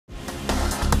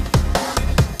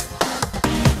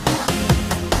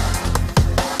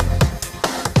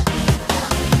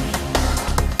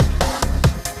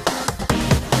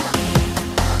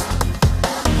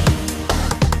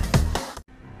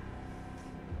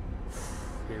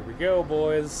Here we go,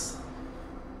 boys.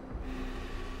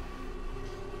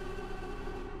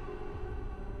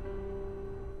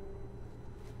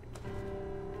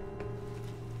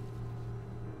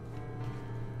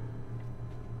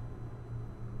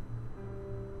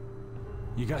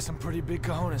 You got some pretty big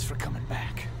cojones for coming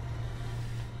back.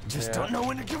 Just don't know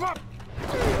when to give up.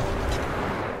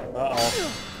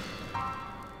 Uh-oh.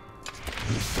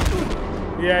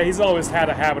 Yeah, he's always had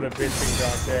a habit of bitching,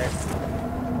 Dante.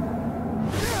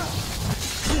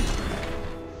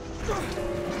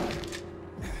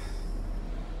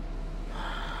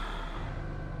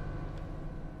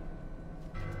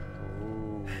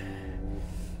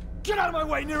 Get out of my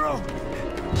way, Nero!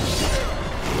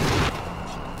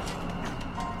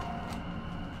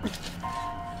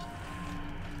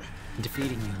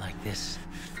 Defeating you like this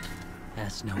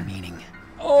has no meaning.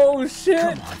 Oh shit!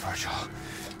 Come on, Virgil.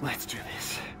 Let's do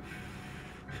this.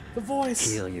 The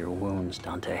voice. Heal your wounds,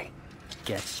 Dante.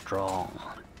 Get strong.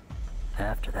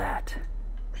 After that,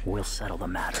 we'll settle the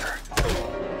matter.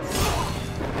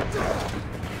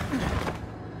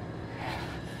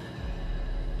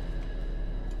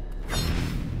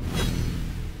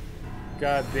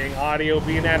 God dang audio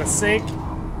being out of sync.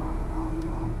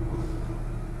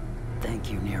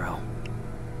 Thank you, Nero.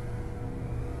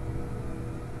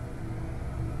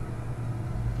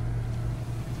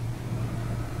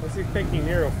 What's he thanking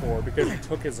Nero for? Because he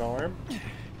took his arm?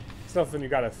 It's nothing you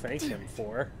gotta thank him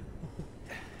for.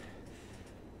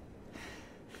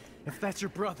 If that's your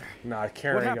brother, Nah,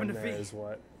 carrying happened him to there V? is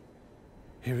what.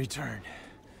 he returned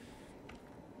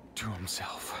to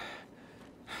himself.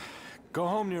 Go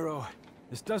home, Nero.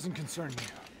 This doesn't concern you.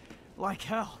 Like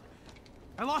hell.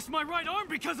 I lost my right arm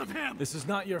because of him! This is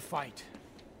not your fight.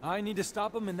 I need to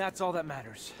stop him, and that's all that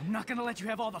matters. I'm not gonna let you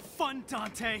have all the fun,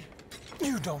 Dante!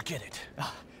 You don't get it.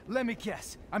 Let me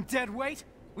guess. I'm dead weight?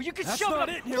 Well, you can That's shove not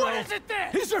it! it, Nero. What is it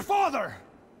then? He's your father!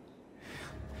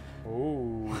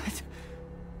 Ooh. What?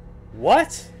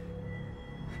 What?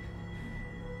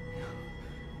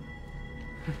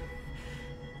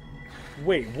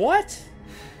 Wait, what?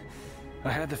 I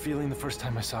had the feeling the first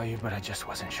time I saw you, but I just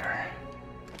wasn't sure.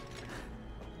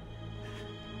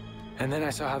 And then I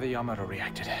saw how the Yamato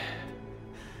reacted.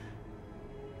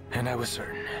 And I was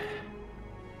certain.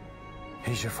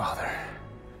 He's your father.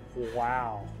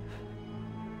 Wow.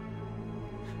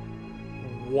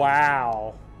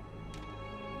 Wow.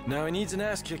 Now he needs an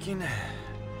ass kicking.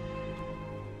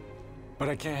 But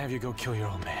I can't have you go kill your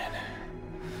old man.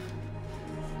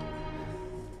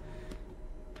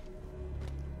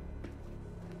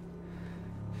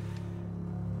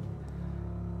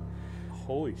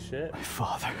 Holy shit. My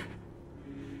father.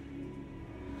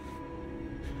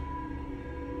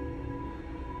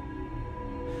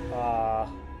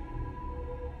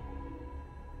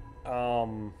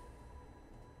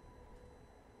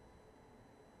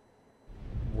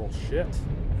 Well, shit.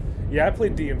 Yeah, I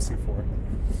played DMC4.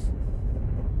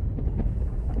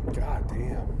 God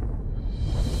damn.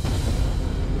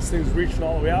 This thing's reaching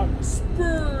all the way out in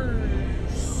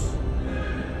space.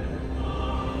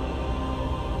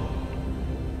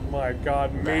 My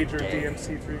God, major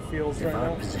DMC3 feels If right our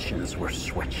now. positions were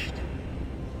switched,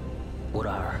 would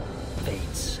our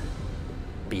fates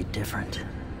be different?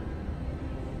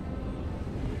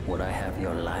 Would I have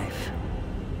your life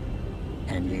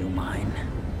and you mine?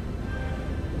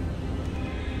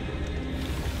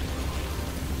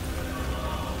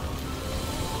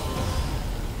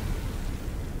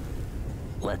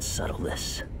 Let's settle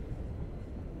this.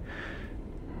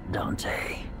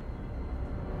 Dante.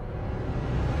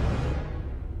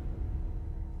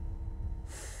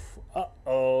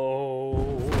 Uh-oh.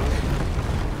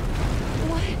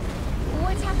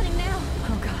 What's happening now?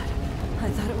 Oh God, I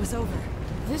thought it was over.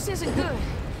 This isn't good.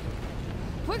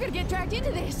 We're gonna get dragged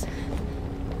into this.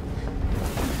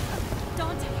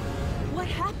 Dante, what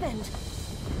happened?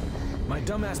 My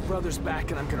dumbass brother's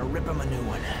back and I'm gonna rip him a new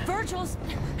one. Virgil's...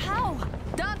 How?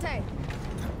 Dante!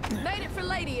 Made it for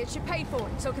Lady and she paid for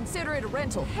it, so consider it a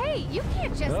rental. Hey, you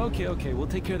can't just... Okay, we'll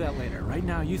take care of that later. Right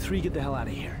now, you three get the hell out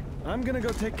of here. I'm gonna go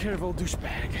take care of old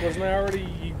douchebag. Wasn't I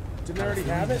already... Didn't I already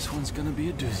have it? This one's gonna be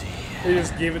a doozy. They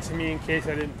just gave it to me in case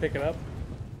I didn't pick it up?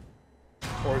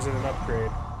 Or is it an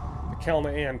upgrade? The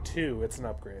Kelna Ann 2, it's an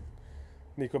upgrade.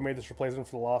 Nico made this replacement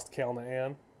for the lost Kelna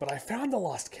Ann, but I found the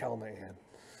lost Kelna Ann.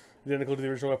 Identical to the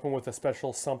original weapon with a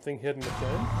special something hidden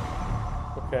within.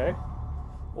 Okay.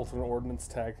 Ultimate Ordnance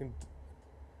tag.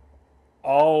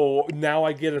 Oh, now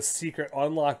I get a secret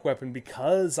unlock weapon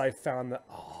because I found the...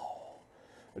 Oh.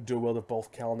 A dual wield of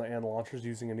both Kelna Ann launchers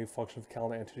using a new function of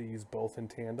Kelna Ann 2 to use both in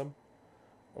tandem.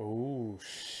 Oh,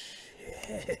 shit.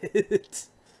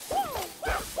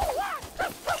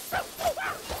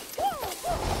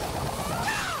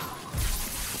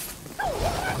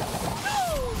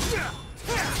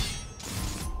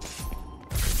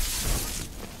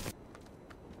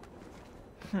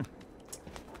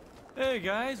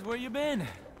 guys, where you been?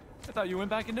 I thought you went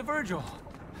back into Virgil.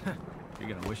 You're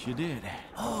gonna wish you did.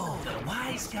 Oh, the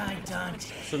wise guy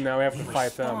Dante. So now we have to We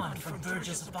fight them. spawned from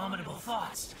Virgil's abominable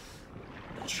thoughts.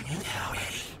 But you knew that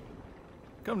already.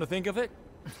 Come to think of it,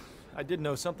 I did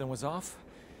know something was off.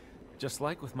 Just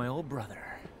like with my old brother.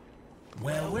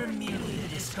 Well, we're merely the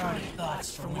discarded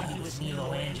thoughts from when he was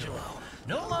Nilo Angelo.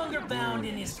 No longer bound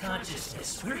in his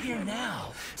consciousness. We're here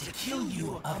now to kill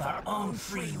you of our own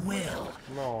free will.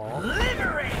 No.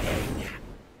 Liberating!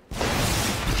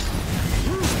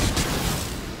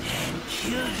 And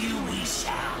kill you we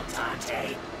shall,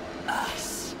 Dante.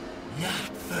 Us, not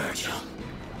Virgil.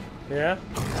 Yeah?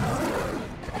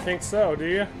 I think so, do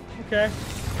you? Okay.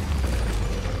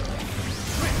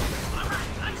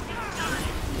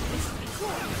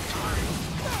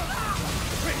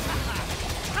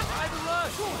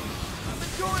 I'm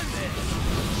enjoying this.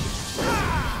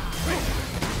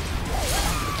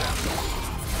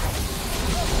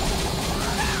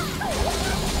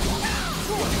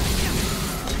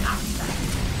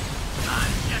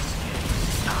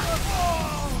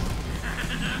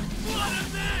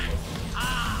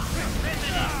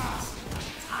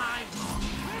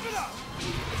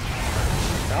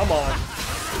 Come on.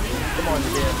 Come on, you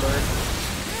damn bird.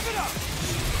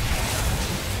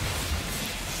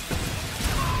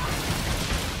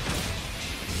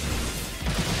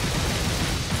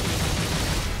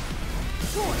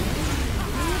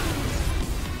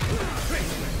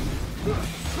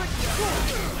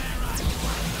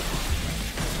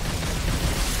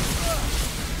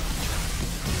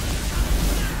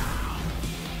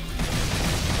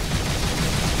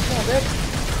 Come on, bitch.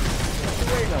 What you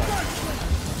waiting on?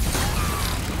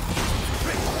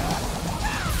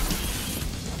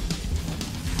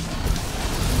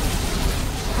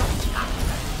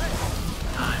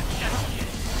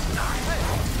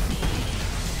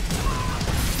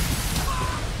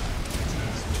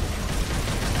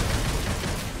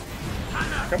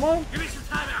 Come on. Give me some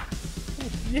time out.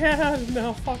 Yeah,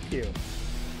 no, fuck you.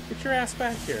 Get your ass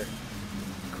back here.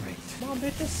 Great. Come on,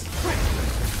 bitches.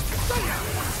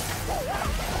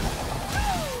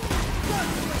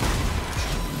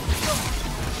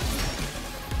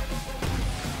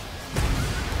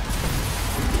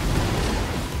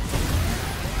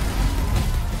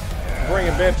 Bring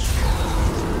it, bitch.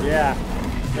 Yeah.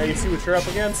 Now you see what you're up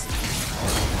against?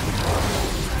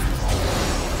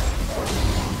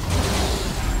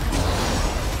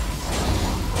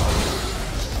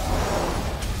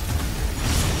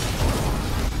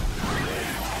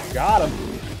 Got him.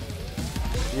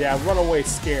 Yeah, run away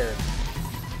scared.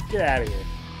 Get out of here.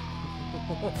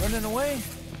 Running away?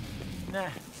 Nah,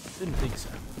 didn't think so.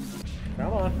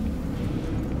 Come on.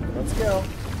 Let's go.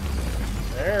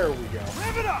 There we go.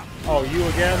 Rev it up. Oh, you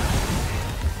again?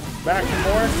 Back and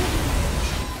forth?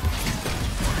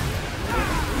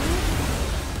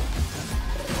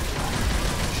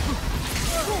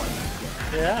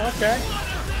 Yeah, okay.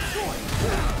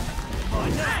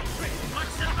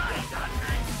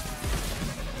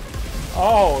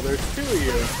 Oh, there's two of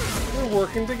you. We're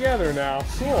working together now.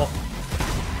 Cool.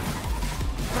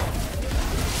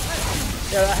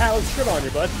 Yeah, that hat looks good on you,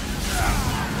 bud.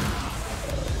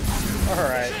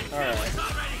 Alright, alright.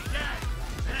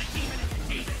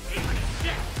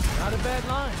 Not a bad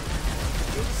line.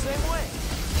 You're the same way.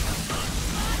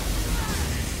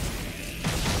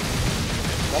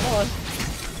 Come on.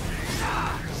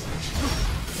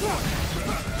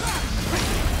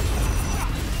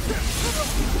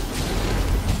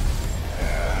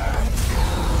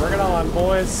 Bring it on,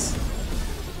 boys.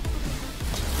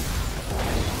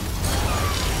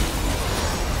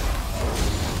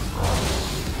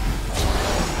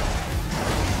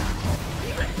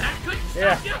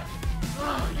 Yeah.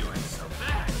 Oh, you ain't so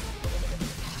bad.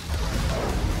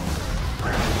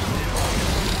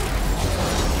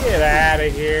 Get out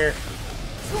of here.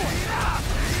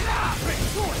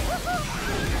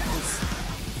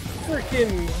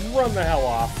 Freaking run the hell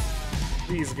off.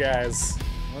 These guys.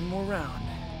 One more round.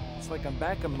 It's like I'm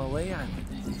back on Malay Island.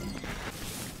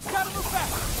 Gotta move back.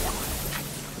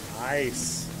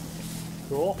 Nice.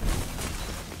 Cool.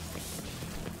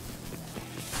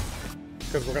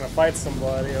 Because we're gonna fight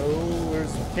somebody. Oh,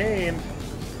 there's Kane.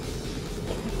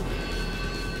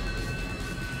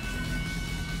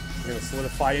 Gonna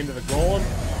solidify into the golem.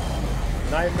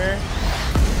 Nightmare.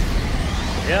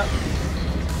 Yep.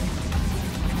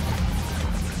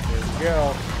 There we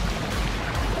go.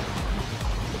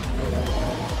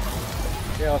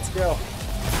 Yeah, let's go.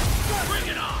 Bring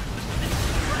it on.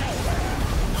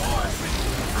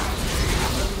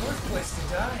 The worst place to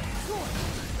die.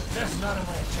 That's not on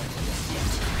my agenda.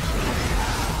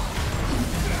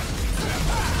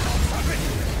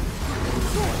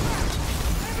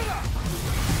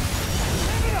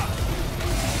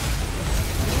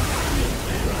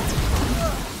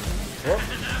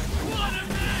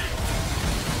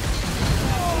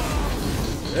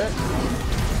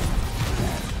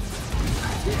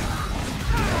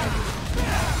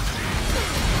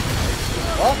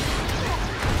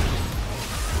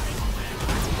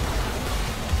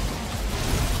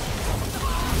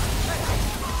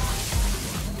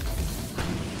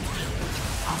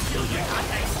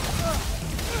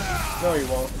 No, you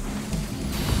won't.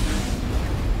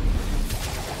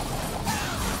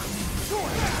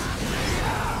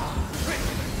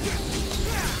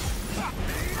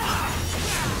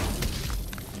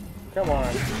 Come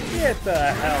on, get the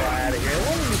hell out of here.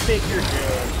 What do you think you're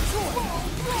doing?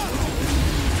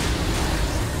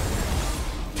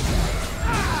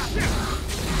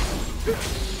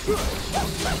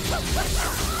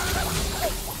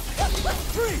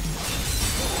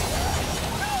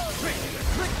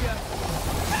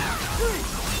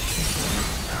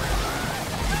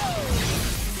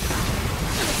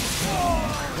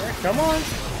 Yeah, come on.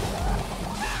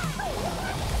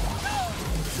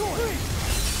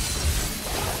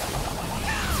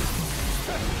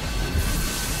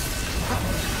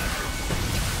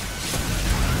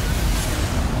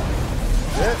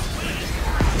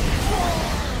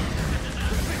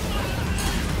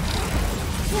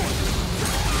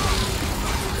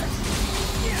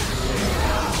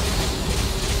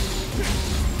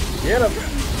 Get him.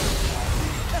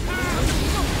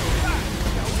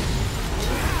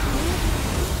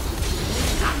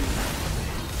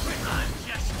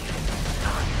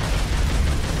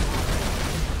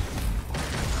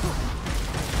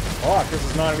 Oh, this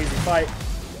is not an easy fight.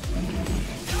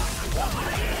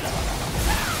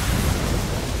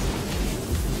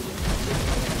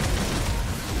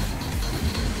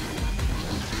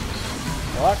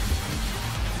 What?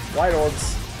 White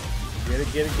orbs. Get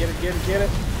it, get it, get it, get it, get it.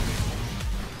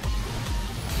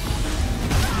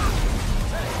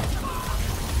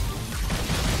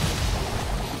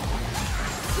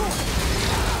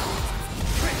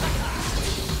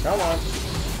 Come on.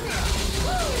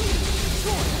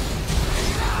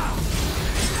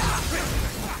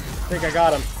 I think I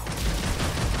got him.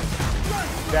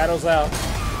 Shadow's out.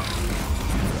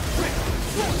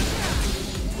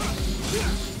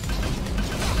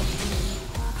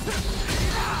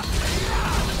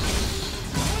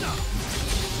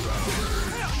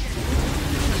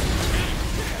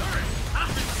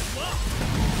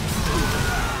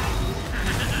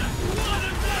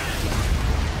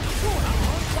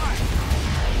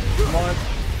 Come on.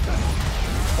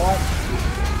 What?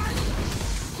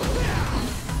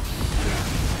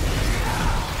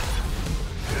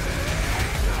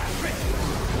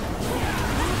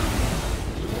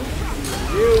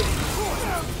 You.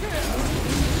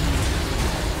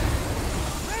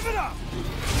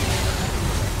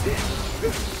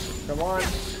 Come on.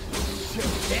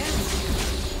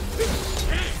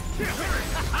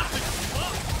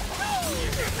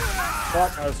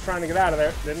 Fuck, I was trying to get out of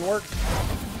there. Didn't work.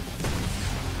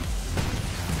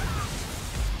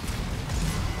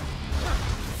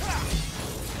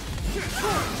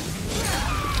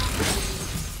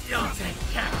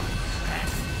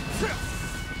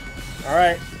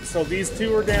 Alright, so these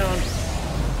two are down.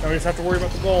 Now we just have to worry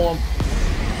about the golem.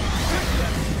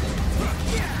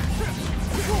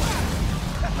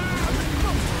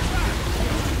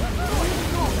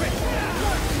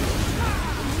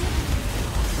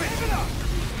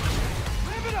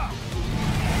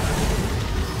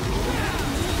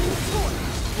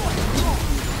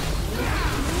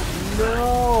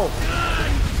 No!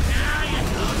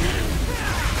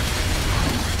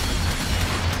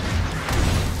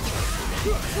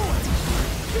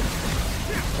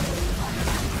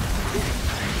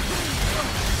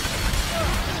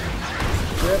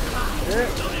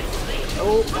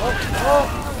 Oh,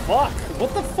 fuck.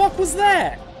 What the fuck was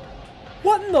that?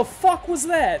 What in the fuck was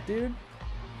that, dude?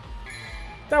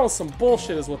 That was some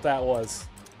bullshit is what that was.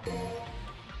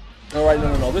 Alright,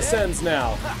 no. This ends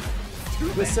now.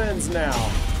 This ends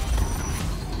now.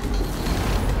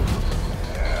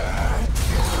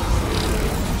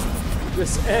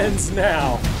 This ends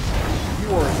now.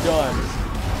 You are done.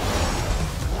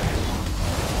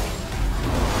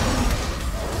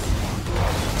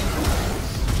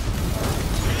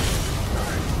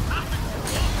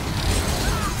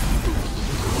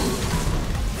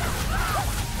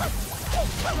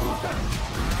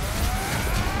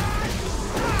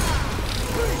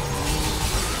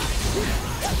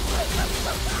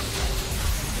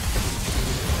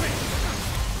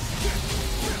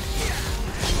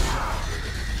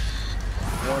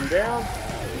 One down.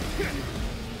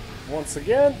 Once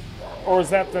again. Or is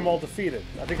that them all defeated?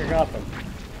 I think I got them.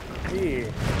 Hey.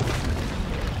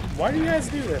 Why do you guys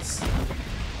do this?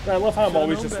 I love how I'm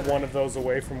always just one of those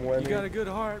away from winning. You got a good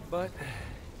heart, but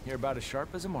you're about as sharp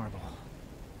as a marble.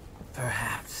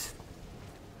 Perhaps.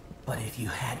 But if you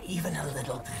had even a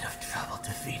little bit of trouble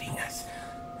defeating us,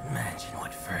 imagine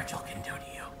what Virgil can do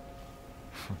to you.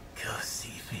 Go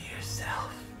see for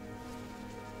yourself.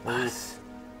 Boss,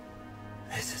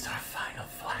 this is our final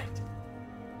fight.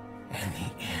 And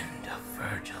the end of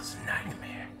Virgil's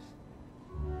nightmares.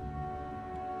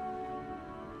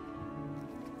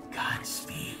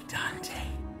 Godspeed, Dante.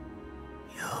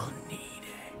 You'll need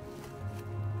it.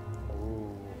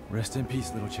 Rest in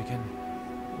peace, little chicken.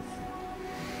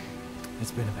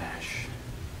 It's been a bash.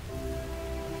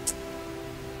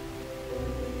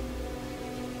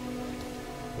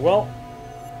 Well,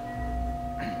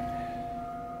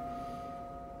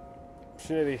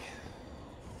 shitty.